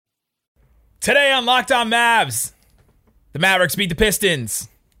Today on Locked On Mavs, the Mavericks beat the Pistons.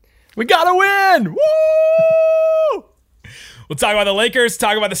 We gotta win! Woo! We'll talk about the Lakers,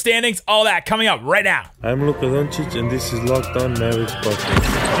 talk about the standings, all that coming up right now. I'm Luka Doncic, and this is Locked On Mavericks podcast.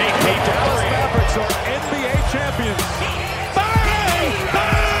 Hey, Dallas Mavericks are NBA champions. Bang!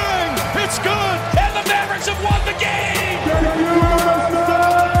 Bang! It's good! And the Mavericks have won the game!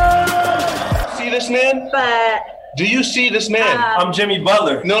 See this man? But Do you see this man? I'm Jimmy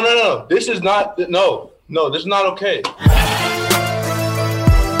Butler. No. This is not. No, this is not okay.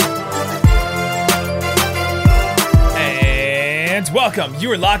 And welcome.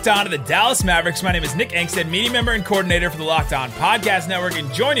 You are locked on to the Dallas Mavericks. My name is Nick Angstead, media member and coordinator for the Locked On Podcast Network.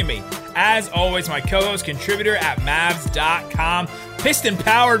 And joining me, as always, my co-host, contributor at Mavs.com,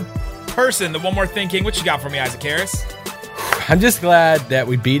 Piston-powered person, the One More Thing King. What you got for me, Isaac Harris? I'm just glad that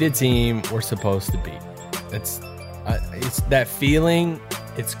we beat a team we're supposed to beat. It's that feeling.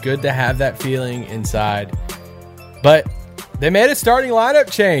 It's good to have that feeling inside. But they made a starting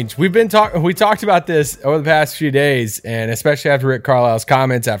lineup change. We talked about this over the past few days, and especially after Rick Carlisle's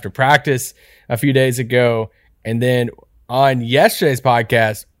comments after practice a few days ago. And then on yesterday's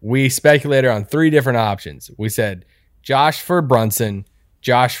podcast, we speculated on three different options. We said Josh for Brunson,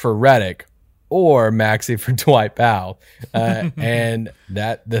 Josh for Redick, or Maxey for Dwight Powell. And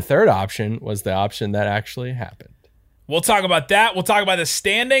that the third option was the option that actually happened. We'll talk about that. We'll talk about the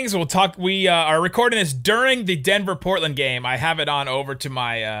standings. We are recording this during the Denver-Portland game. I have it on over to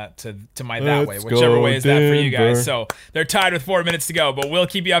my my that way, whichever way is that for you guys. So they're tied with 4 minutes to go, but we'll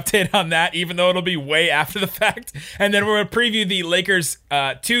keep you updated on that, even though it'll be way after the fact. And then we're going to preview the Lakers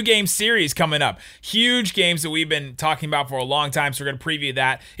 2-game series coming up. Huge games that we've been talking about for a long time, so we're going to preview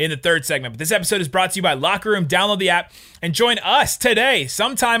that in the third segment. But this episode is brought to you by Locker Room. Download the app and join us today,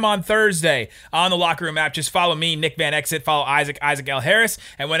 sometime on Thursday, on the Locker Room app. Just follow me, Nick Van Exit, follow Isaac L. Harris,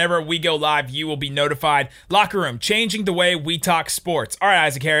 and whenever we go live, you will be notified. Locker Room, changing the way we talk sports. All right,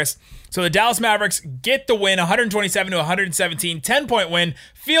 Isaac Harris. So the Dallas Mavericks get the win, 127-117, 10-point win.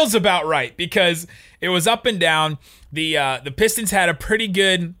 Feels about right because it was up and down. The Pistons had a pretty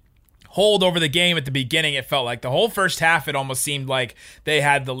good hold over the game at the beginning. It felt like the whole first half, it almost seemed like they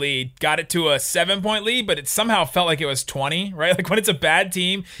had the lead. Got it to a 7-point lead, but it somehow felt like it was 20, right? Like when it's a bad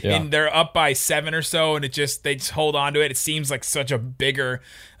team and they're up by 7 or so, and they just hold on to it. It seems like such a bigger,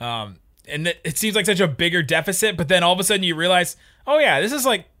 it seems like such a bigger deficit. But then all of a sudden you realize, oh yeah, this is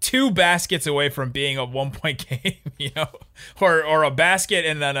like 2 baskets away from being a 1-point game, or a basket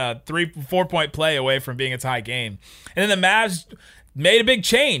and then a 3-4 point play away from being a tie game. And then the Mavs made a big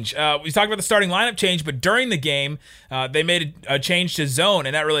change. We talked about the starting lineup change, but during the game, they made a change to zone,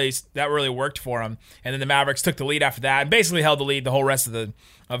 and that really worked for them. And then the Mavericks took the lead after that, and basically held the lead the whole rest of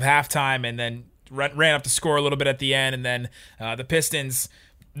halftime, and then ran up to score a little bit at the end. And then the Pistons.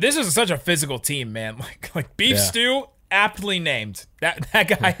 This is such a physical team, man. Like Beef Stew, aptly named. That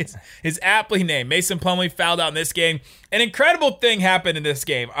guy is aptly named. Mason Plumlee fouled out in this game. An incredible thing happened in this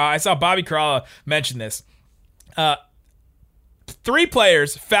game. I saw Bobby Karalla mention this. 3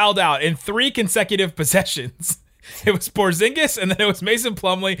 players fouled out in 3 consecutive possessions. It was Porzingis, and then it was Mason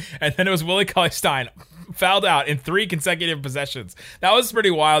Plumlee, and then it was Willie Cauley-Stein. Fouled out in 3 consecutive possessions. That was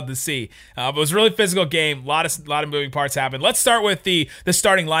pretty wild to see. But it was a really physical game. A lot of moving parts happened. Let's start with the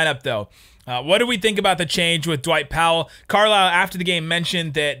starting lineup, though. What do we think about the change with Dwight Powell? Carlisle, after the game,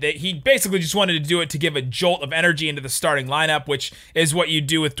 mentioned that he basically just wanted to do it to give a jolt of energy into the starting lineup, which is what you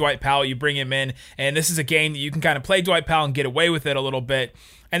do with Dwight Powell. You bring him in, and this is a game that you can kind of play Dwight Powell and get away with it a little bit.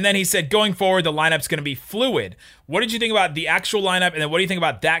 And then he said, going forward, the lineup's going to be fluid. What did you think about the actual lineup, and then what do you think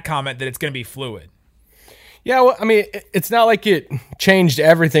about that comment that it's going to be fluid? Yeah, well, I mean, it's not like it changed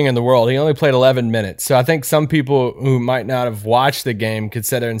everything in the world. He only played 11 minutes. So I think some people who might not have watched the game could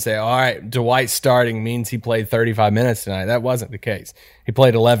sit there and say, all right, Dwight starting means he played 35 minutes tonight. That wasn't the case. He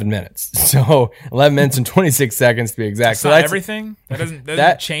played 11 minutes. So 11 minutes and 26 seconds to be exact. That's not everything? That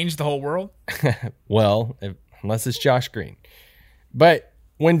doesn't change the whole world? Well, unless it's Josh Green. But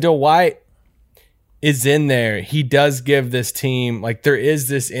when Dwight is in there, he does give this team, like, there is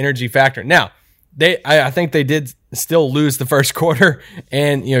this energy factor. Now, I think they did still lose the first quarter,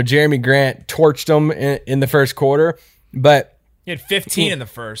 and Jeremy Grant torched them in the first quarter, but he had 15 in the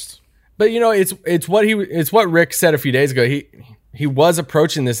first. But it's what Rick said a few days ago. He was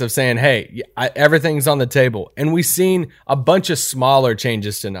approaching this of saying, "Hey, everything's on the table," and we've seen a bunch of smaller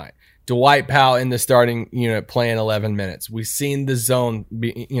changes tonight. Dwight Powell in the starting unit playing 11 minutes. We've seen the zone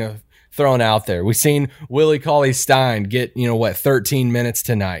be thrown out there. We've seen Willie Cauley-Stein get 13 minutes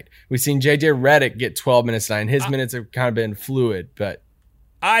tonight. We've seen JJ Redick get 12 minutes tonight, and his minutes have kind of been fluid. But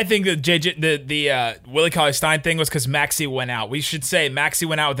I think the Willie Cauley-Stein thing was because Maxey went out. We should say Maxey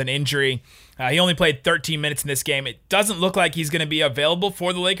went out with an injury. He only played 13 minutes in this game. It doesn't look like he's going to be available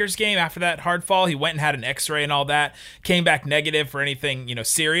for the Lakers game after that hard fall. He went and had an X-ray and all that. Came back negative for anything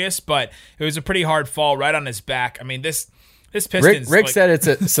serious, but it was a pretty hard fall right on his back. I mean, this Pistons. Rick said it's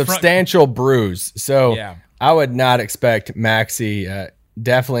a substantial bruise, so yeah. I would not expect Maxey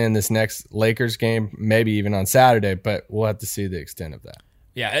definitely in this next Lakers game, maybe even on Saturday, but we'll have to see the extent of that.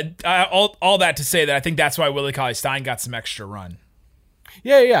 Yeah, all that to say that I think that's why Willie Cauley-Stein got some extra run.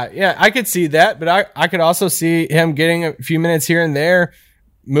 Yeah. I could see that, but I could also see him getting a few minutes here and there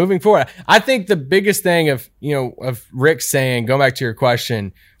moving forward. I think the biggest thing of Rick saying, going back to your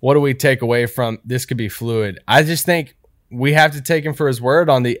question, what do we take away from this could be fluid? I just think we have to take him for his word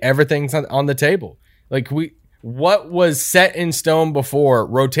on everything's on the table. Like what was set in stone before,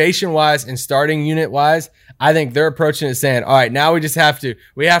 rotation wise and starting unit wise, I think they're approaching it saying, all right, now we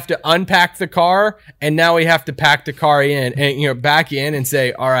have to unpack the car, and now we have to pack the car in and back in and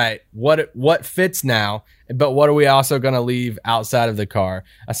say, all right, what fits now, but what are we also going to leave outside of the car?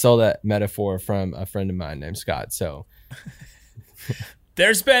 I stole that metaphor from a friend of mine named Scott. So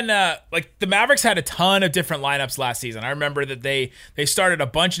there's been the Mavericks had a ton of different lineups last season. I remember that they started a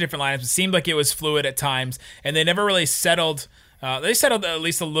bunch of different lineups. It seemed like it was fluid at times, and they never really settled. They settled at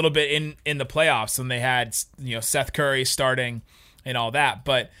least a little bit in the playoffs when they had Seth Curry starting and all that.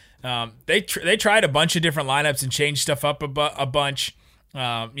 But they tried a bunch of different lineups and changed stuff up a bunch.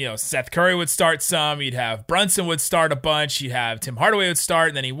 Seth Curry would start some. You'd have Brunson would start a bunch. You'd have Tim Hardaway would start,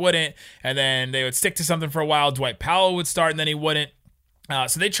 and then he wouldn't. And then they would stick to something for a while. Dwight Powell would start, and then he wouldn't.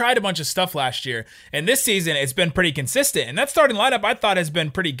 So they tried a bunch of stuff last year, and this season it's been pretty consistent. And that starting lineup I thought has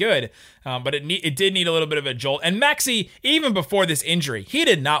been pretty good, but it did need a little bit of a jolt. And Maxey, even before this injury, he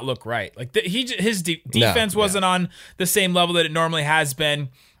did not look right. Like his defense wasn't on the same level that it normally has been,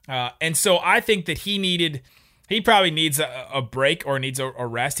 and so I think that he probably needs a break or needs a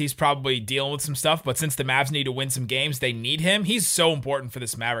rest. He's probably dealing with some stuff, but since the Mavs need to win some games, they need him. He's so important for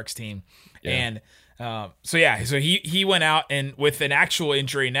this Mavericks team, and. So he went out and with an actual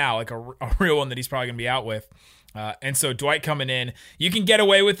injury now, like a real one that he's probably going to be out with. And so Dwight coming in, you can get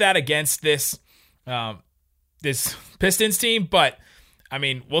away with that against this Pistons team. But I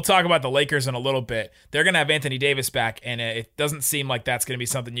mean, we'll talk about the Lakers in a little bit. They're going to have Anthony Davis back, and it doesn't seem like that's going to be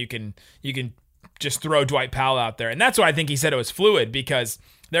something you can just throw Dwight Powell out there. And that's why I think he said it was fluid, because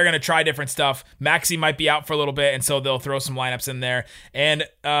they're going to try different stuff. Maxey might be out for a little bit, and so they'll throw some lineups in there. And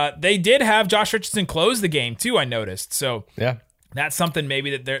they did have Josh Richardson close the game, too, I noticed. So yeah, that's something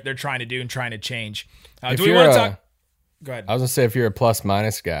maybe that they're trying to do and trying to change. Do we want to talk? Go ahead. I was going to say, if you're a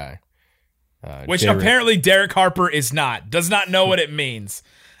plus-minus guy. Which apparently Derek Harper is not. Does not know what it means.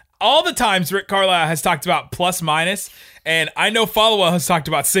 All the times Rick Carlisle has talked about plus-minus, and I know Followell has talked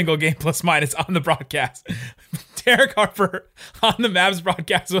about single-game plus-minus on the broadcast. Derek Harper on the Mavs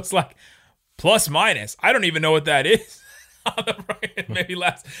broadcast was like, plus-minus. I don't even know what that is. Maybe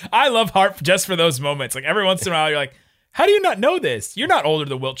last. I love Harp just for those moments. Like every once in a while, you're like, how do you not know this? You're not older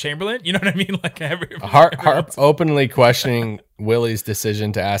than Wilt Chamberlain. You know what I mean? Like Harp openly questioning Willie's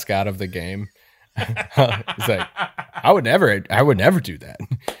decision to ask out of the game. It's like, I would never do that.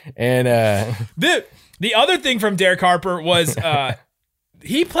 And the other thing from Derek Harper was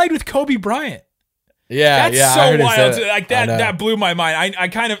he played with Kobe Bryant. That's so wild. Like that blew my mind. I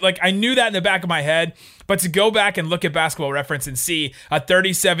kind of I knew that in the back of my head, but to go back and look at Basketball Reference and see a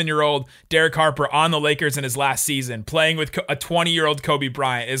 37-year-old Derek Harper on the Lakers in his last season playing with a 20-year-old Kobe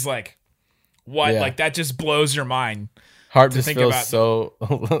Bryant is like, what? Yeah. Like that just blows your mind. Harp just feels so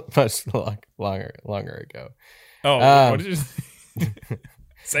much longer ago. Oh, what did you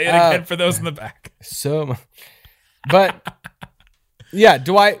say it again for those in the back? But yeah,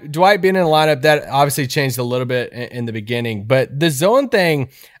 Dwight being in the lineup, that obviously changed a little bit in the beginning. But the zone thing,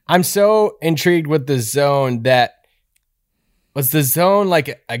 I'm so intrigued with the zone. Was the zone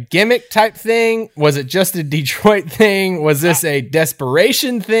like a gimmick type thing? Was it just a Detroit thing? Was this a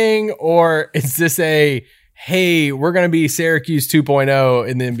desperation thing? Or is this hey, we're going to be Syracuse 2.0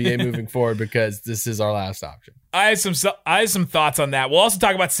 in the NBA moving forward because this is our last option? I have some thoughts on that. We'll also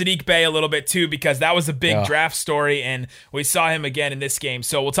talk about Sadiq Bey a little bit too, because that was a big draft story, and we saw him again in this game.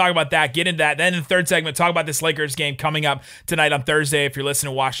 So we'll talk about that, get into that. Then in the third segment, talk about this Lakers game coming up tonight on Thursday. If you're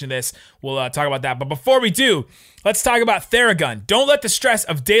listening and watching this, we'll talk about that. But before we do, let's talk about Theragun. Don't let the stress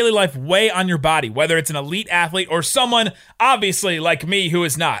of daily life weigh on your body, whether it's an elite athlete or someone obviously like me who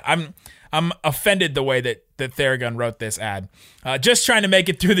is not. I'm offended the way that Theragun wrote this ad. Just trying to make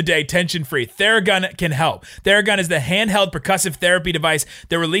it through the day tension-free. Theragun can help. Theragun is the handheld percussive therapy device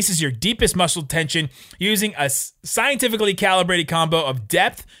that releases your deepest muscle tension using a scientifically calibrated combo of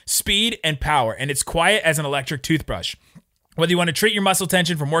depth, speed, and power, and it's quiet as an electric toothbrush. Whether you want to treat your muscle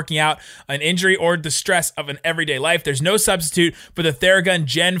tension from working out, an injury, or the stress of an everyday life, there's no substitute for the Theragun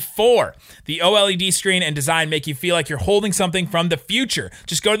Gen 4. The OLED screen and design make you feel like you're holding something from the future.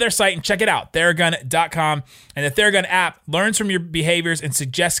 Just go to their site and check it out, Theragun.com. And the Theragun app learns from your behaviors and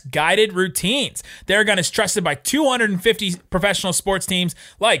suggests guided routines. Theragun is trusted by 250 professional sports teams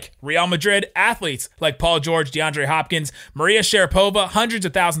like Real Madrid, athletes like Paul George, DeAndre Hopkins, Maria Sharapova, hundreds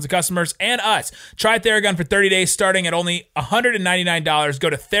of thousands of customers, and us. Try Theragun for 30 days starting at only $199. Go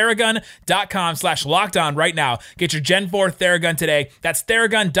to Theragun.com/lockedon right now. Get your Gen 4 Theragun today. That's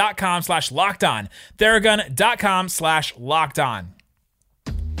Theragun.com/lockedon. Theragun.com/lockedon.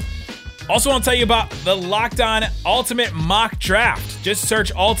 Also want to tell you about the Locked On Ultimate Mock Draft. Just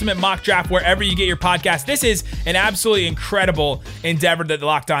search Ultimate Mock Draft wherever you get your podcast. This is an absolutely incredible endeavor that the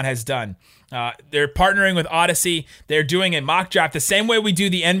Locked On has done. They're partnering with Odyssey. They're doing a mock draft the same way we do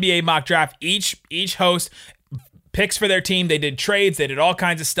the NBA mock draft. Each host picks for their team. They did trades. They did all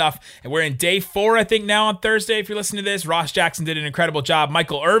kinds of stuff. And we're in day 4, I think, now on Thursday, if you're listening to this. Ross Jackson did an incredible job.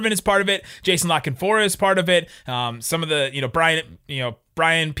 Michael Irvin is part of it. Jason Lockenfora is part of it. Some of the,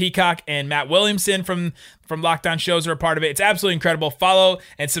 Brian Peacock and Matt Williamson from Locked On shows are a part of it. It's absolutely incredible. Follow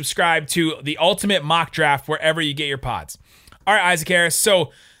and subscribe to the Ultimate Mock Draft wherever you get your pods. All right, Isaac Harris.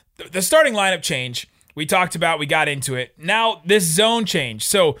 So the starting lineup change, we talked about, we got into it. Now this zone change.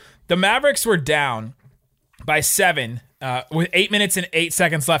 So the Mavericks were down by 7 with 8 minutes and 8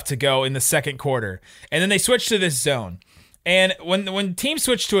 seconds left to go in the second quarter. And then they switched to this zone. And when teams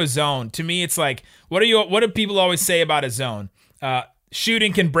switch to a zone, to me, it's like, what do people always say about a zone?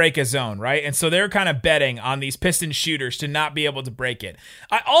 Shooting can break a zone, right? And so they're kind of betting on these Piston shooters to not be able to break it.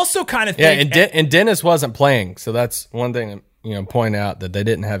 I also kind of think... Yeah, and Dennis wasn't playing, so that's one thing to point out, that they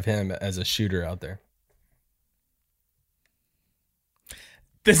didn't have him as a shooter out there.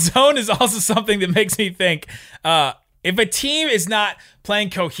 The zone is also something that makes me think, if a team is not playing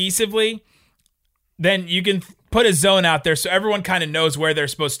cohesively, then you can put a zone out there so everyone kind of knows where they're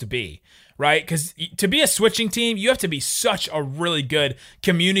supposed to be, right? Because to be a switching team, you have to be such a really good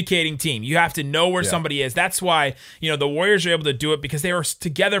communicating team. You have to know where somebody is. That's why, the Warriors are able to do it, because they were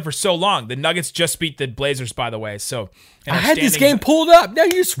together for so long. The Nuggets just beat the Blazers, by the way. So I had this game pulled up. Now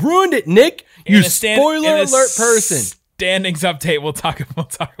you just ruined it, Nick. You spoiler alert person. Standings update. We'll talk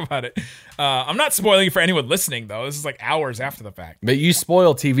about it. I'm not spoiling it for anyone listening, though. This is like hours after the fact. But you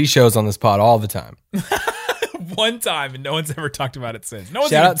spoil TV shows on this pod all the time. One time, and no one's ever talked about it since.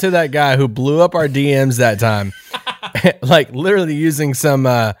 Shout out to that guy who blew up our DMs that time, like literally using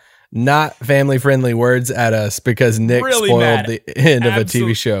some not family-friendly words at us because Nick really spoiled mad. the end of a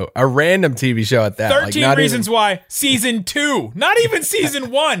TV show, a random TV show at that. 13 Reasons Why, season 2, not even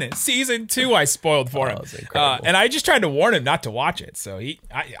season 1, season 2. I spoiled for him, and I just tried to warn him not to watch it. So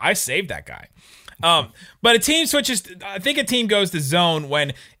I saved that guy. But a team switches. I think a team goes to zone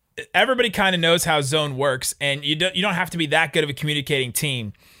when everybody kind of knows how zone works, and you don't have to be that good of a communicating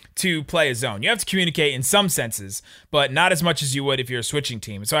team to play a zone. You have to communicate in some senses, but not as much as you would if you're a switching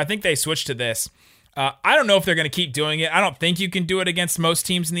team. So I think they switched to this. I don't know if they're going to keep doing it. I don't think you can do it against most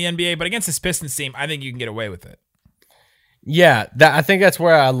teams in the NBA, but against this Pistons team, I think you can get away with it. Yeah, I think that's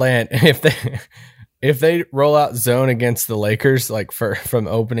where I land. If they roll out zone against the Lakers, like from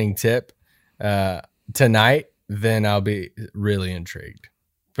opening tip tonight, then I'll be really intrigued.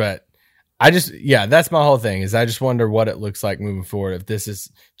 But that's my whole thing, is I just wonder what it looks like moving forward. If this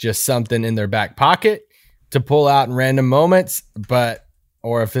is just something in their back pocket to pull out in random moments,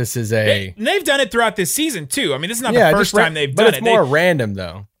 or if this is they've done it throughout this season too. I mean, this is not the first time they've done it. But it's more random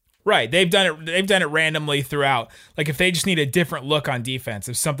though. Right. They've done it randomly throughout. Like if they just need a different look on defense,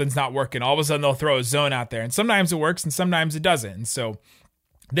 if something's not working, all of a sudden they'll throw a zone out there. And sometimes it works and sometimes it doesn't. And so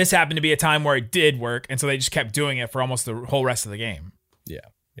this happened to be a time where it did work. And so they just kept doing it for almost the whole rest of the game. Yeah.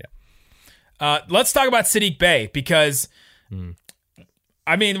 Let's talk about Saddiq Bey, because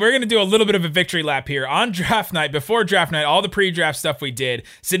I mean, we're going to do a little bit of a victory lap here. On draft night, before draft night, all the pre-draft stuff we did,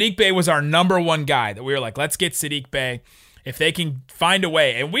 Saddiq Bey was our number one guy that we were like, let's get Saddiq Bey if they can find a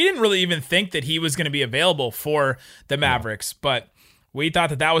way. And we didn't really even think that he was going to be available for the Mavericks, but we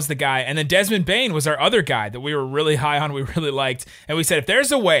thought that was the guy. And then Desmond Bane was our other guy that we were really high on, we really liked. And we said, if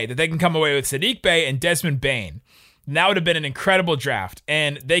there's a way that they can come away with Saddiq Bey and Desmond Bane, that would have been an incredible draft.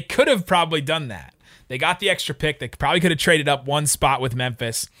 And they could have probably done that. They got the extra pick. They probably could have traded up one spot with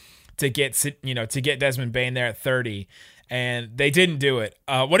Memphis to get Desmond Bane there at 30. and they didn't do it.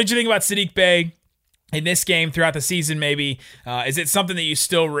 What did you think about Saddiq Bey in this game throughout the season? Maybe is it something that you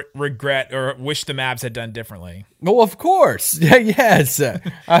still regret or wish the Mavs had done differently? Well, of course. Yes.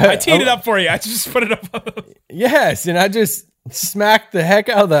 I teed it up for you. I just put it up. Yes, and I just smacked the heck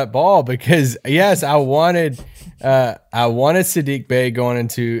out of that ball because yes, I wanted Saddiq Bey going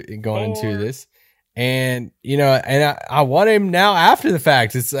into this. And I want him now after the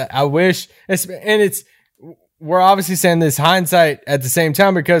fact. We're obviously saying this hindsight at the same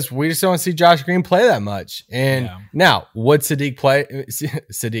time because we just don't see Josh Green play that much. And now, would Saddiq play?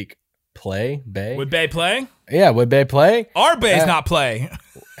 Bey? Would Bey play? Yeah, would Bey play? Our Bey's not play.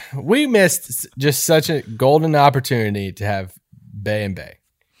 We missed just such a golden opportunity to have Bey and Bey.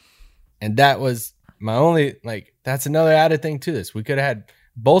 And that was my only, that's another added thing to this. We could have had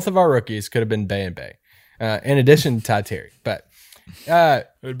both of our rookies could have been Bey and Bey, in addition to Ty Terry. But it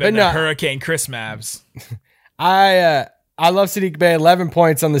would have been the Hurricane Chris Mavs. I love Saddiq Bey. 11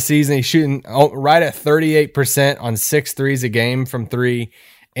 points on the season. He's shooting right at 38% on 6 threes a game from 3.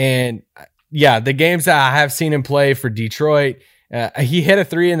 And the games that I have seen him play for Detroit, he hit a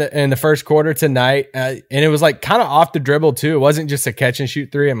 3 in the first quarter tonight, and it was kind of off the dribble too. It wasn't just a catch and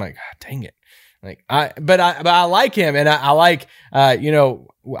shoot 3. I'm like, dang it. But I like him, and I like,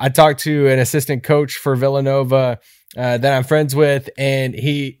 I talked to an assistant coach for Villanova that I'm friends with, and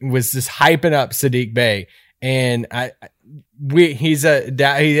he was just hyping up Saddiq Bey, and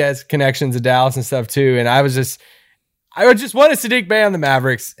he has connections to Dallas and stuff too, and I just wanted Saddiq Bey on the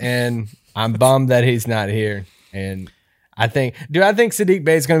Mavericks, and I'm bummed that he's not here. And I think Saddiq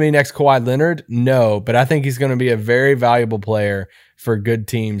Bey is going to be next Kawhi Leonard? No, but I think he's going to be a very valuable player for good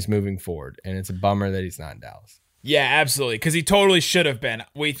teams moving forward. And it's a bummer that he's not in Dallas. Yeah, absolutely. Because he totally should have been.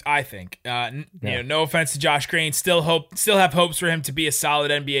 I think. No offense to Josh Green, still have hopes for him to be a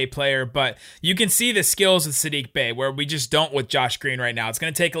solid NBA player. But you can see the skills of Saddiq Bey, where we just don't with Josh Green right now. It's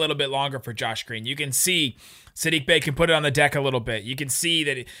going to take a little bit longer for Josh Green. You can see Saddiq Bey can put it on the deck a little bit. You can see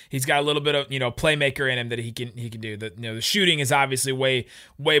that he's got a little bit of playmaker in him that he can do. The shooting is obviously way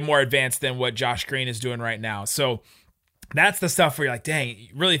more advanced than what Josh Green is doing right now. So that's the stuff where you're like, dang, you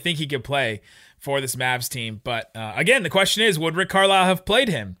really think he could play for this Mavs team. But again, the question is, would Rick Carlisle have played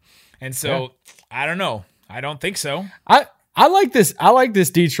him? And so I don't know. I don't think so. I like this. I like this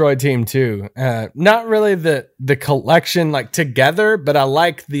Detroit team too. Not really the collection together, but I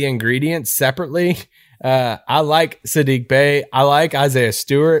like the ingredients separately. I like Saddiq Bey. I like Isaiah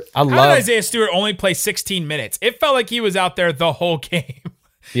Stewart. How did Isaiah Stewart only play 16 minutes? It felt like he was out there the whole game.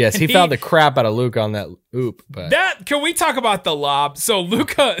 Yes, he fouled the crap out of Luka on that oop. But can we talk about the lob? So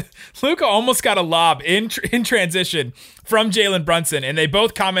Luka almost got a lob in transition from Jalen Brunson, and they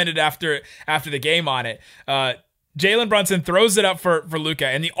both commented after the game on it. Jalen Brunson throws it up for Luka,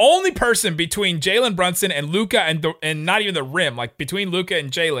 and the only person between Jalen Brunson and Luka and not even the rim, between Luka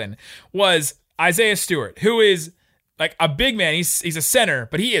and Jalen, was Isaiah Stewart, who is a big man. He's a center,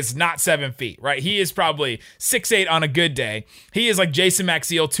 but he is not 7 feet, right? He is probably 6'8" on a good day. He is like Jason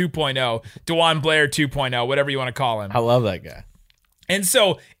Maxiell 2.0, DeJuan Blair 2.0, whatever you want to call him. I love that guy. And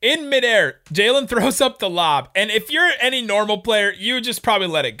so in midair, Jalen throws up the lob. And if you're any normal player, you would just probably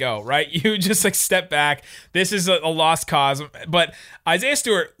let it go, right? You just step back. This is a lost cause. But Isaiah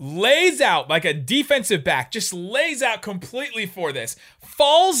Stewart lays out like a defensive back, just lays out completely for this.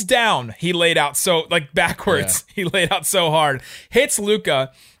 Falls down. He laid out so backwards. Yeah. He laid out so hard. Hits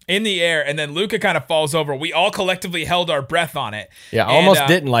Luka in the air, and then Luka kind of falls over. We all collectively held our breath on it. Yeah, almost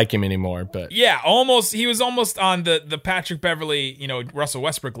didn't like him anymore, but yeah, almost. He was almost on the Patrick Beverly, Russell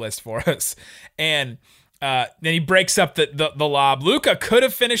Westbrook list for us. And then he breaks up the lob. Luka could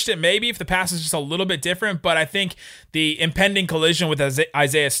have finished it maybe if the pass was just a little bit different, but I think the impending collision with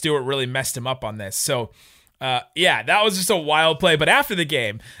Isaiah Stewart really messed him up on this. So that was just a wild play. But after the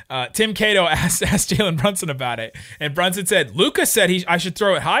game, Tim Cato asked Jalen Brunson about it, and Brunson said, Luka said I should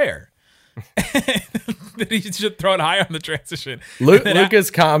throw it higher. That he should throw it higher on the transition. Luka's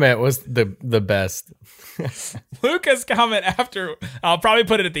comment was the best. Luka's comment after, I'll probably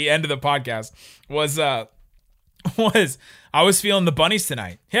put it at the end of the podcast, was I was feeling the bunnies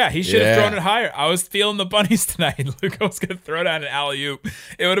tonight. Yeah, he should have thrown it higher. I was feeling the bunnies tonight. Luka was going to throw down an alley-oop.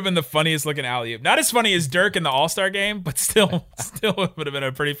 It would have been the funniest looking alley-oop. Not as funny as Dirk in the All-Star game, but still would have been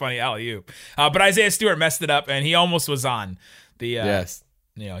a pretty funny alley-oop. But Isaiah Stewart messed it up, and he almost was on the yes.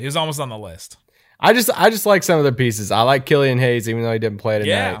 He was almost on the list. I just like some of the pieces. I like Killian Hayes, even though he didn't play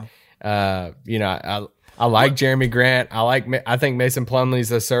tonight. Yeah. I like Jeremy Grant. I think Mason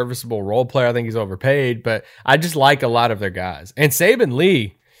Plumlee's a serviceable role player. I think he's overpaid, but I just like a lot of their guys. And Saben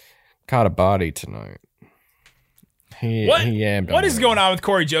Lee caught a body tonight. What is going on with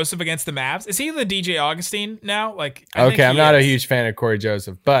Corey Joseph against the Mavs? Is he the DJ Augustine now? I'm not a huge fan of Corey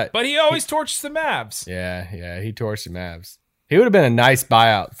Joseph, but he always torches the Mavs. Yeah, he torched the Mavs. He would have been a nice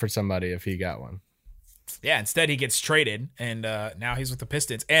buyout for somebody if he got one. Yeah, instead he gets traded, and now he's with the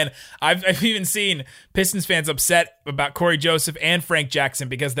Pistons. And I've even seen Pistons fans upset about Corey Joseph and Frank Jackson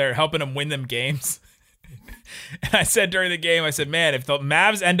because they're helping him win them games. And I said during the game, I said, man, if the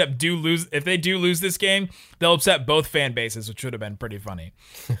Mavs if they do lose this game, they'll upset both fan bases, which would have been pretty funny.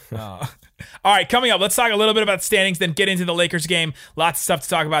 All right, coming up, let's talk a little bit about standings, then get into the Lakers game. Lots of stuff to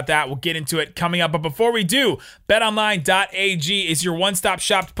talk about that. We'll get into it coming up. But before we do, betonline.ag is your one-stop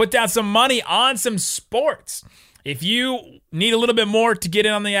shop to put down some money on some sports. If you need a little bit more to get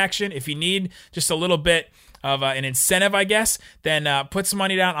in on the action, if you need just a little bit of an incentive, I guess, then put some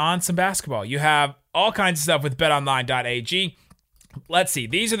money down on some basketball. You have all kinds of stuff with betonline.ag. Let's see.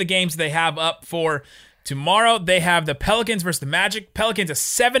 These are the games they have up for tomorrow. They have the Pelicans versus the Magic. Pelicans a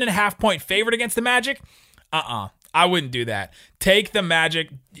 7.5-point favorite against the Magic. I wouldn't do that. Take the Magic.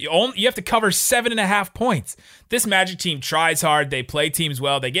 You have to cover 7.5 points. This Magic team tries hard. They play teams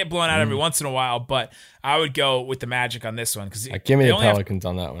well. They get blown out every once in a while, but I would go with the Magic on this one. Give me the Pelicans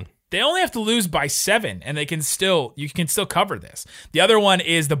on that one. They only have to lose by 7, and you can still cover this. The other one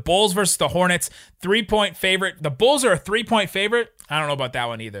is the Bulls versus the Hornets, 3-point favorite. The Bulls are a 3-point favorite. I don't know about that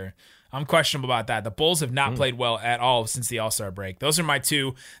one either. I'm questionable about that. The Bulls have not played well at all since the All-Star break. Those are my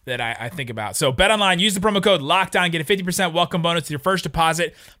two that I think about. So BetOnline, use the promo code LOCKEDON, get a 50% welcome bonus to your first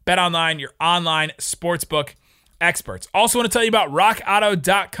deposit. BetOnline, your online sportsbook experts. Also want to tell you about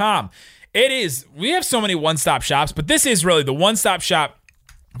RockAuto.com. We have so many one-stop shops, but this is really the one-stop shop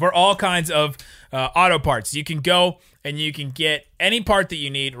for all kinds of auto parts. You can go and you can get any part that you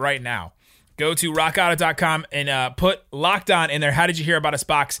need right now. Go to rockauto.com and put Locked On in there. How did you hear about us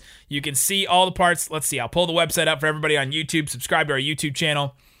box? You can see all the parts. Let's see. I'll pull the website up for everybody on YouTube. Subscribe to our YouTube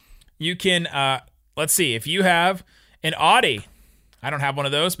channel. You can, let's see. If you have an Audi, I don't have one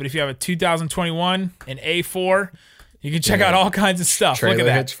of those, but if you have a 2021, an A4, you can check out all kinds of stuff. Look at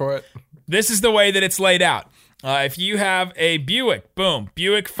that. Hitch for it. This is the way that it's laid out. If you have a Buick, boom,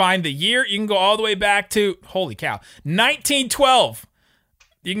 Buick, find the year. You can go all the way back to, holy cow, 1912.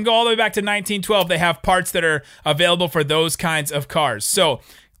 You can go all the way back to 1912. They have parts that are available for those kinds of cars. So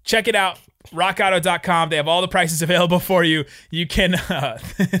check it out, rockauto.com. They have all the prices available for you. You can,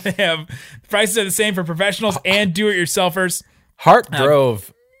 they have prices are the same for professionals and do-it-yourselfers. Hart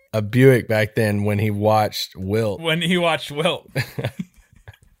drove a Buick back then when he watched Wilt.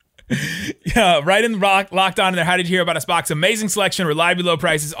 Yeah, right in the Locked On in there. How did you hear about us box? Amazing selection, reliably low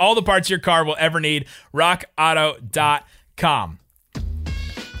prices, all the parts your car will ever need. RockAuto.com.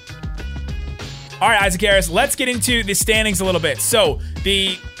 All right, Isaac Harris, let's get into the standings a little bit. So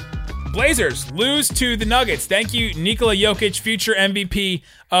the Blazers lose to the Nuggets. Thank you, Nikola Jokic, future MVP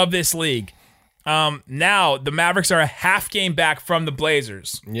of this league. Now the Mavericks are a half game back from the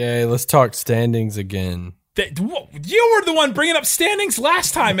Blazers. Yay, let's talk standings again. You were the one bringing up standings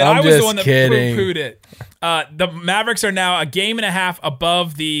last time, and I was the one that poo-pooed it. The Mavericks are now a game and a half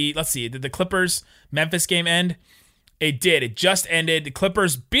above the, let's see, did the Clippers-Memphis game end? It did. It just ended. The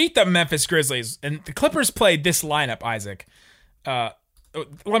Clippers beat the Memphis Grizzlies, and the Clippers played this lineup, Isaac.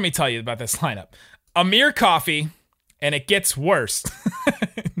 Let me tell you about this lineup. Amir Coffey, and it gets worse.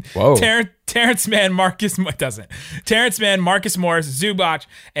 Whoa. Terrence Mann, Marcus Morris, Zubac,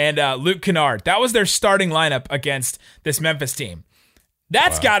 and Luke Kennard. That was their starting lineup against this Memphis team.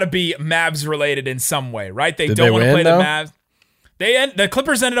 That's got to be Mavs related in some way, right? They don't want to play the Mavs. The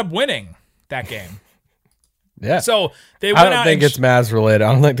Clippers ended up winning that game. Yeah. So they went out. I don't think it's Mavs related.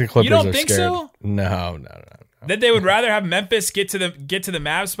 I don't think the Clippers are scared. You don't think so? No. That they would rather have Memphis get to the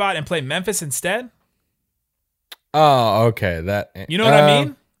Mavs spot and play Memphis instead? Oh, okay. You know what I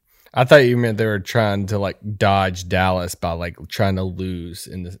mean? I thought you meant they were trying to dodge Dallas by trying to lose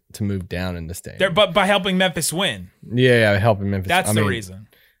to move down in the standings. But by helping Memphis win. Yeah, helping Memphis. That's the reason.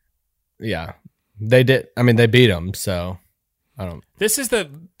 Yeah, they did. I mean, they beat them. So I don't. This is the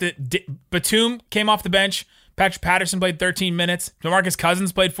Batum came off the bench. Patrick Patterson played 13 minutes. DeMarcus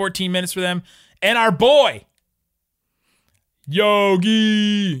Cousins played 14 minutes for them, and our boy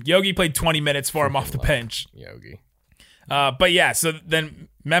Yogi played 20 minutes for him off the bench. Yogi. But yeah, so then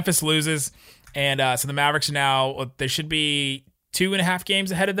Memphis loses, and so the Mavericks are now, there should be 2.5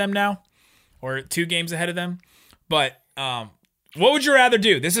 games ahead of them now, or 2 games ahead of them. But what would you rather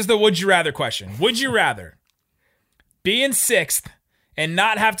do? This is the would you rather question. Would you rather be in 6th and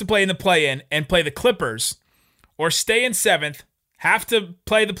not have to play in the play-in and play the Clippers, or stay in 7th, have to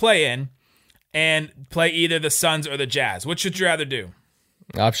play the play-in, and play either the Suns or the Jazz? Which would you rather do?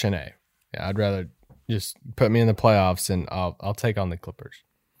 Option A. Yeah, I'd rather Just put me in the playoffs, and I'll take on the Clippers.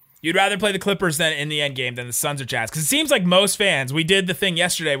 You'd rather play the Clippers than in the end game than the Suns or Jazz? Because it seems like most fans, we did the thing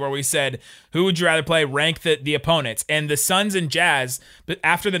yesterday where we said, who would you rather play, rank the opponents. And the Suns and Jazz, but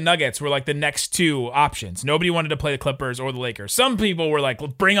after the Nuggets, were like the next two options. Nobody wanted to play the Clippers or the Lakers. Some people were like,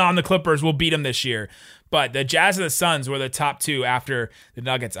 bring on the Clippers, we'll beat them this year. But the Jazz and the Suns were the top two after the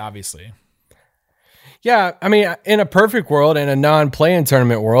Nuggets, obviously. Yeah, I mean, in a perfect world, in a non-play-in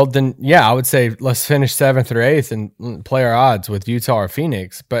tournament world, then yeah, I would say let's finish 7th or 8th and play our odds with Utah or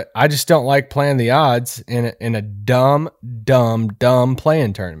Phoenix. But I just don't like playing the odds in a dumb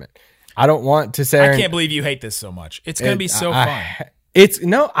play-in tournament. I don't want to say. I can't believe you hate this so much. It's going to be so fun.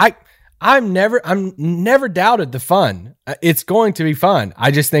 I'm never doubted the fun. It's going to be fun. I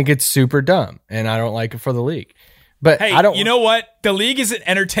just think it's super dumb, and I don't like it for the league. But hey, I don't. You know what? The league isn't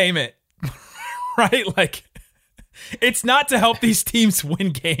entertainment. Right? Like, it's not to help these teams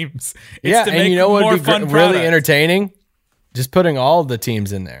win games. It's to make more fun really product. entertaining? Just putting all the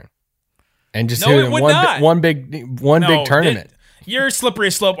teams in there. And just doing one big tournament. Your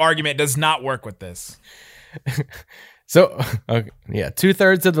slippery slope argument does not work with this. So, okay, yeah,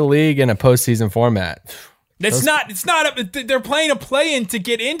 2/3 of the league in a postseason format. It's not. They're playing a play-in to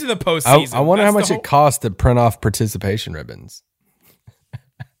get into the postseason. I wonder how much it costs to print off participation ribbons.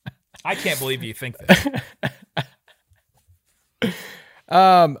 I can't believe you think that.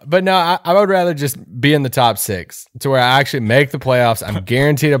 But no, I would rather just be in the top 6 to where I actually make the playoffs. I'm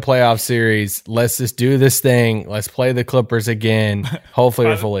guaranteed a playoff series. Let's just do this thing. Let's play the Clippers again. Hopefully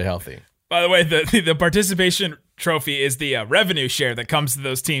we're fully healthy. By the way, the participation trophy is the revenue share that comes to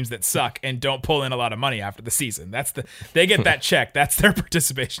those teams that suck and don't pull in a lot of money after the season. They get that check. That's their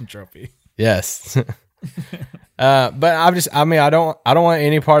participation trophy. Yes. But I don't want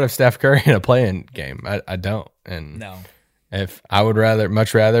any part of Steph Curry in a play-in game. I don't. And no. If I would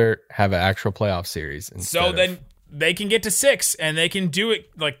much rather have an actual playoff series. So then they can get to 6 and they can do it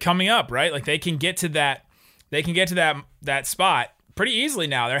like coming up, right? Like they can get to that spot pretty easily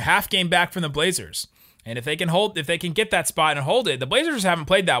now. They're half game back from the Blazers. And if they can get that spot and hold it, the Blazers haven't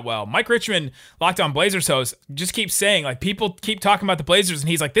played that well. Mike Richmond, Locked On Blazers host, just keeps saying, like, people keep talking about the Blazers and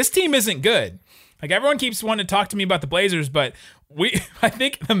he's like, this team isn't good. Like, everyone keeps wanting to talk to me about the Blazers, but I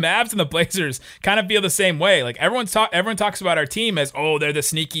think the Mavs and the Blazers kind of feel the same way. Like, everyone talks about our team as, oh, they're the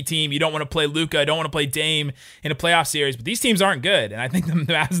sneaky team. You don't want to play Luka, don't want to play Dame in a playoff series, but these teams aren't good. And I think the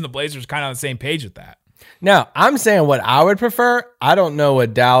Mavs and the Blazers are kind of on the same page with that. Now, I'm saying what I would prefer. I don't know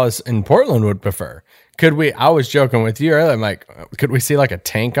what Dallas and Portland would prefer. I was joking with you earlier, I'm like, could we see like a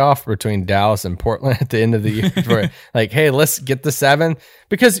tank off between Dallas and Portland at the end of the year? Where, like, hey, let's get the 7th.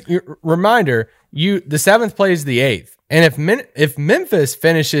 Because, reminder, the 7th plays the 8th. And if Memphis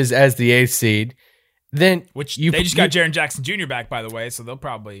finishes as the 8th seed, then they just got Jaren Jackson Jr. back, by the way, so they'll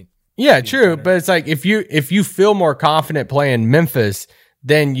probably true. But it's like if you feel more confident playing Memphis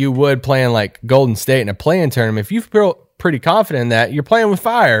than you would playing like Golden State in a play-in tournament, if you feel pretty confident in that, you're playing with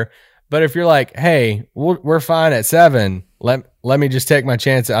fire. But if you're like, hey, we're fine at 7, let me just take my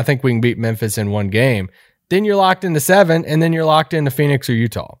chance. I think we can beat Memphis in one game. Then you're locked into 7, and then you're locked into Phoenix or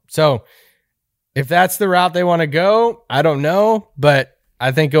Utah. So if that's the route they want to go, I don't know. But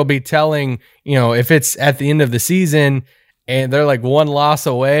I think it'll be telling, if it's at the end of the season and they're like one loss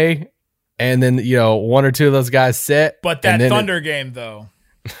away, and then, one or two of those guys sit. But that Thunder game, though.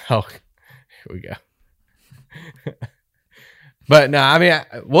 Oh, here we go. But no, I mean,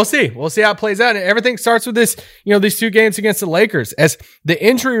 we'll see. We'll see how it plays out. And everything starts with this, these 2 games against the Lakers. As the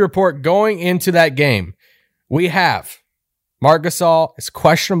injury report going into that game, we have Marc Gasol is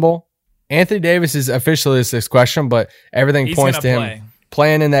questionable. Anthony Davis is officially questionable, but everything points to him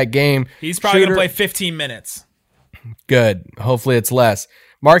playing in that game. He's probably going to play 15 minutes. Good. Hopefully it's less.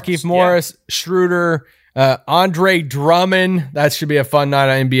 Markieff Morris, Schroeder, Andre Drummond. That should be a fun night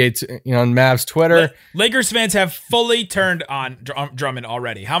on NBA, on Mavs Twitter. Lakers fans have fully turned on Drummond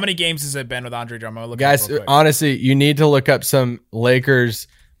already. How many games has it been with Andre Drummond? Guys, honestly, you need to look up some Lakers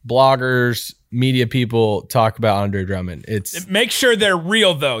bloggers, media people talk about Andre Drummond. Make sure they're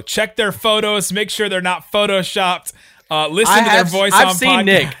real though. Check their photos. Make sure they're not photoshopped. Listen to their voice on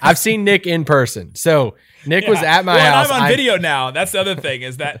podcast. I've seen Nick in person. So Nick was at my house. I'm on video now. That's the other thing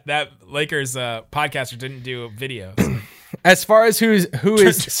is that Lakers podcaster didn't do video. As far as who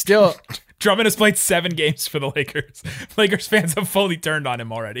is still... Drummond has played 7 games for the Lakers. Lakers fans have fully turned on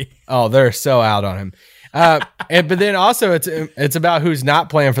him already. Oh, they're so out on him. But then also it's about who's not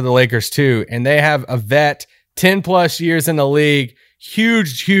playing for the Lakers too. And they have a vet, 10 plus years in the league.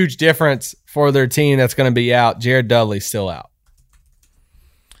 Huge difference for their team that's going to be out. Jared Dudley's still out.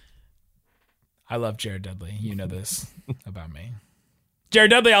 I love Jared Dudley. You know this about me.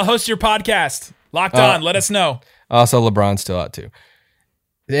 Jared Dudley, I'll host your podcast. Locked on. Let us know. Also, LeBron's still out too.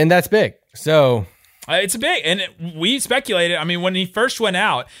 And that's big. So it's big. And we speculated. I mean, when he first went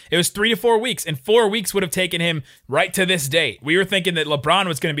out, it was 3 to 4 weeks, and 4 weeks would have taken him right to this date. We were thinking that LeBron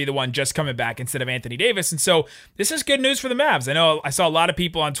was going to be the one just coming back instead of Anthony Davis. And so this is good news for the Mavs. I know I saw a lot of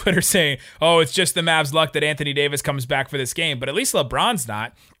people on Twitter saying, oh, it's just the Mavs' luck that Anthony Davis comes back for this game. But at least LeBron's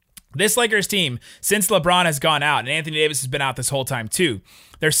not. This Lakers team, since LeBron has gone out, and Anthony Davis has been out this whole time too,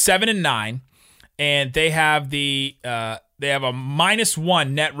 they're 7-9, and they have a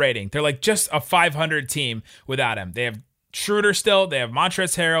 -1 net rating. They're like just a 500 team without him. They have Schroeder still. They have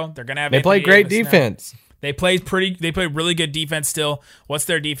Montrezl Harrell. They're gonna have. They Anthony play great Davis defense. Now. They play really good defense still. What's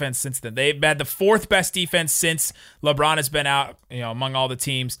their defense since then? They've had the 4th best defense since LeBron has been out. Among all the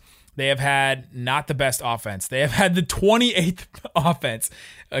teams. They have had not the best offense. They have had the 28th offense,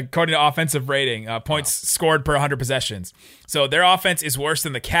 according to offensive rating, points scored per 100 possessions. So their offense is worse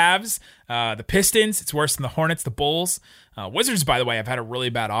than the Cavs, the Pistons. It's worse than the Hornets, the Bulls. Wizards, by the way, have had a really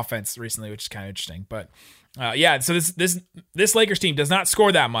bad offense recently, which is kind of interesting. But so this Lakers team does not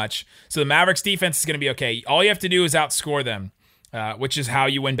score that much. So the Mavericks defense is going to be okay. All you have to do is outscore them. Which is how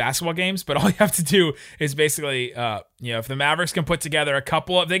you win basketball games. But all you have to do is basically, if the Mavericks can put together a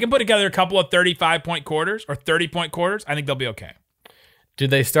couple of 35-point quarters or 30-point quarters, I think they'll be okay. Did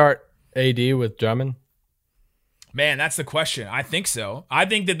they start AD with Drummond? Man, that's the question. I think so. I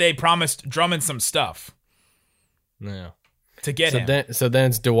think that they promised Drummond some stuff. Yeah. To get him. So then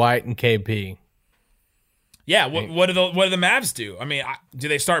it's Dwight and KP. Yeah. What do the Mavs do? I mean, do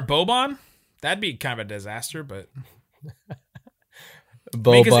they start Boban? That'd be kind of a disaster, but.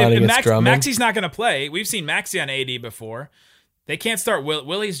 Because if Maxi's not going to play, we've seen Maxi on AD before. They can't start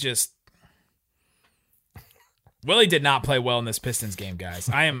Willie did not play well in this Pistons game, guys.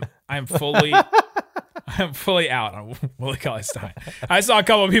 I am fully out on Willie Cauley-Stein. I saw a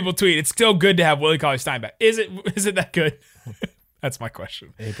couple of people tweet, it's still good to have Willie Cauley-Stein back. Is it that good? That's my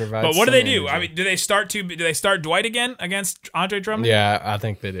question. But what do they do? Energy. I mean, do they start Dwight again against Andre Drummond? Yeah, I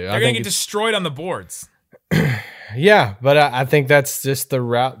think they do. They're going to get destroyed on the boards. Yeah, but I think that's just the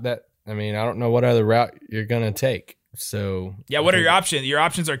route I don't know what other route you're going to take. So yeah, what are your options? Your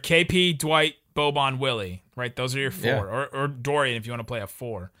options are KP, Dwight, Boban, Willie, right? Those are your 4. Yeah. Or Dorian if you want to play a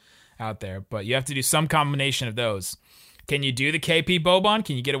 4 out there. But you have to do some combination of those. Can you do the KP Boban?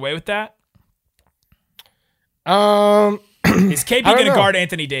 Can you get away with that? Is KP going to guard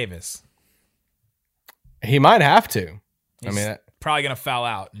Anthony Davis? He might have to. He's probably going to foul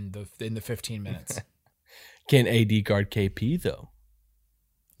out in the 15 minutes. Can AD guard KP though?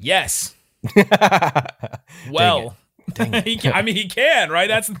 Yes. Well, dang it. He can, right?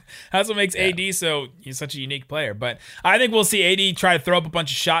 That's what makes AD so he's such a unique player. But I think we'll see AD try to throw up a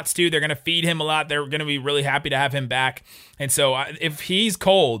bunch of shots too. They're going to feed him a lot. They're going to be really happy to have him back. And so if he's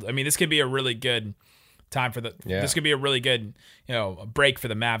cold, this could be a really good time for this could be a really good, break for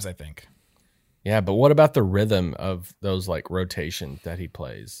the Mavs, I think. Yeah, but what about the rhythm of those rotations that he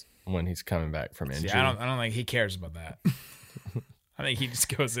plays when he's coming back from injury? See, I don't think he cares about that. I think he just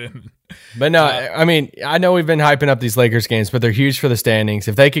goes in. But no, I know we've been hyping up these Lakers games, but they're huge for the standings.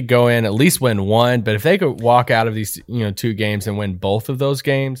 If they could go in, at least win one, but if they could walk out of these 2 games and win both of those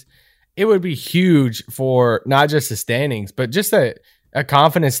games, it would be huge for not just the standings, but just a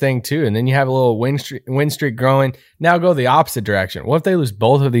confidence thing too. And then you have a little win streak growing. Now go the opposite direction. What if they lose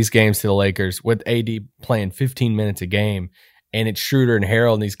both of these games to the Lakers with AD playing 15 minutes a game, and it's Schroeder and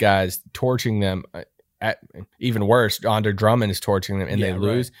Harrell and these guys torching them? Even worse, Andre Drummond is torching them, and they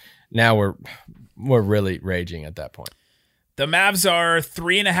lose. Right. Now we're really raging at that point. The Mavs are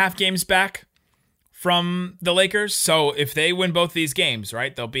 3.5 games back from the Lakers. So if they win both these games,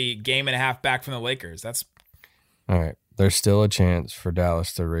 right, they'll be 1.5 games back from the Lakers. That's all right. There's still a chance for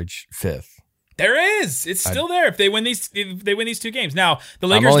Dallas to reach 5th. There is. It's still there if they win these 2 games. Now the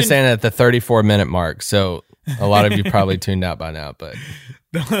Lakers. I'm only saying at the 34-minute mark, so a lot of you probably tuned out by now, but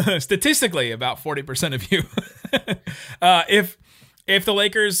statistically, about 40% of you. If the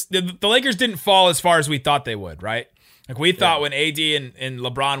Lakers didn't fall as far as we thought they would, right? Like we thought when AD and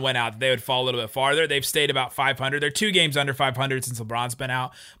LeBron went out, they would fall a little bit farther. They've stayed about 500. They're 2 games under 500 since LeBron's been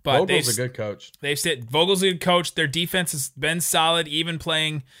out. But Vogel's a good coach. Vogel's a good coach. Their defense has been solid, even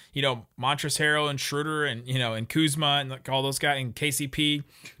playing, Montrezl Harrell and Schroeder and and Kuzma and all those guys and KCP,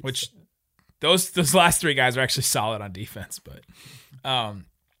 which those last 3 guys are actually solid on defense. But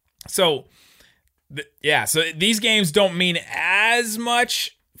so these games don't mean as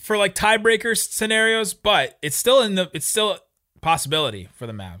much for tiebreaker scenarios, but it's still a possibility for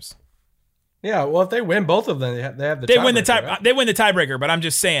the Mavs. Yeah, well, if they win both of them, they have the They win the tie. right? They win the tiebreaker. But I'm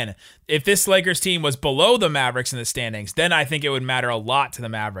just saying, if this Lakers team was below the Mavericks in the standings, then I think it would matter a lot to the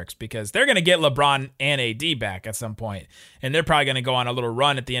Mavericks because they're going to get LeBron and AD back at some point, and they're probably going to go on a little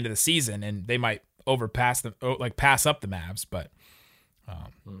run at the end of the season, and they might pass up the Mavs. But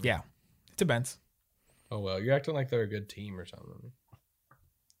yeah, it depends. Oh well, you're acting like they're a good team or something.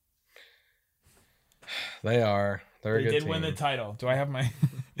 They are. They're a good team. They did win the title. Do I have my?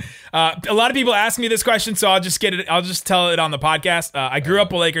 A lot of people ask me this question, so I'll just get it. I'll just tell it on the podcast. I grew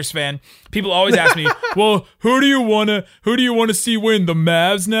up a Lakers fan. People always ask me, "Well, who do you want to see win, the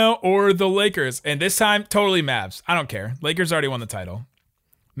Mavs now or the Lakers?" And this time, totally Mavs. I don't care. Lakers already won the title.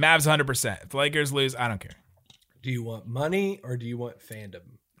 Mavs 100%. If the Lakers lose, I don't care. Do you want money or do you want fandom?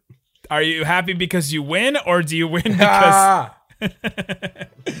 Are you happy because you win, or do you win because?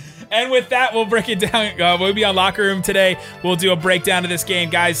 And with that, we'll break it down. We'll be on Locker Room today. We'll do a breakdown of this game.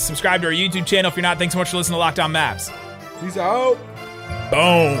 Guys, subscribe to our YouTube channel if you're not. Thanks so much for listening to Locked On Mavs. Peace out.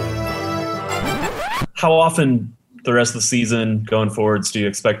 Boom. How often the rest of the season going forwards do you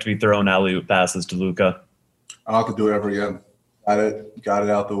expect to be throwing alley-oop passes to Luka? I don't have to do it ever again. Got it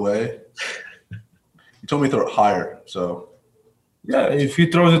out the way. You told me to throw it higher, so. Yeah, if he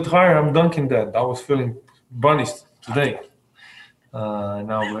throws it higher, I'm dunking that. I was feeling punished today.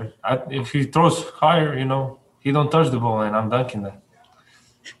 If he throws higher, he don't touch the ball, and I'm dunking that.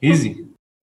 Easy.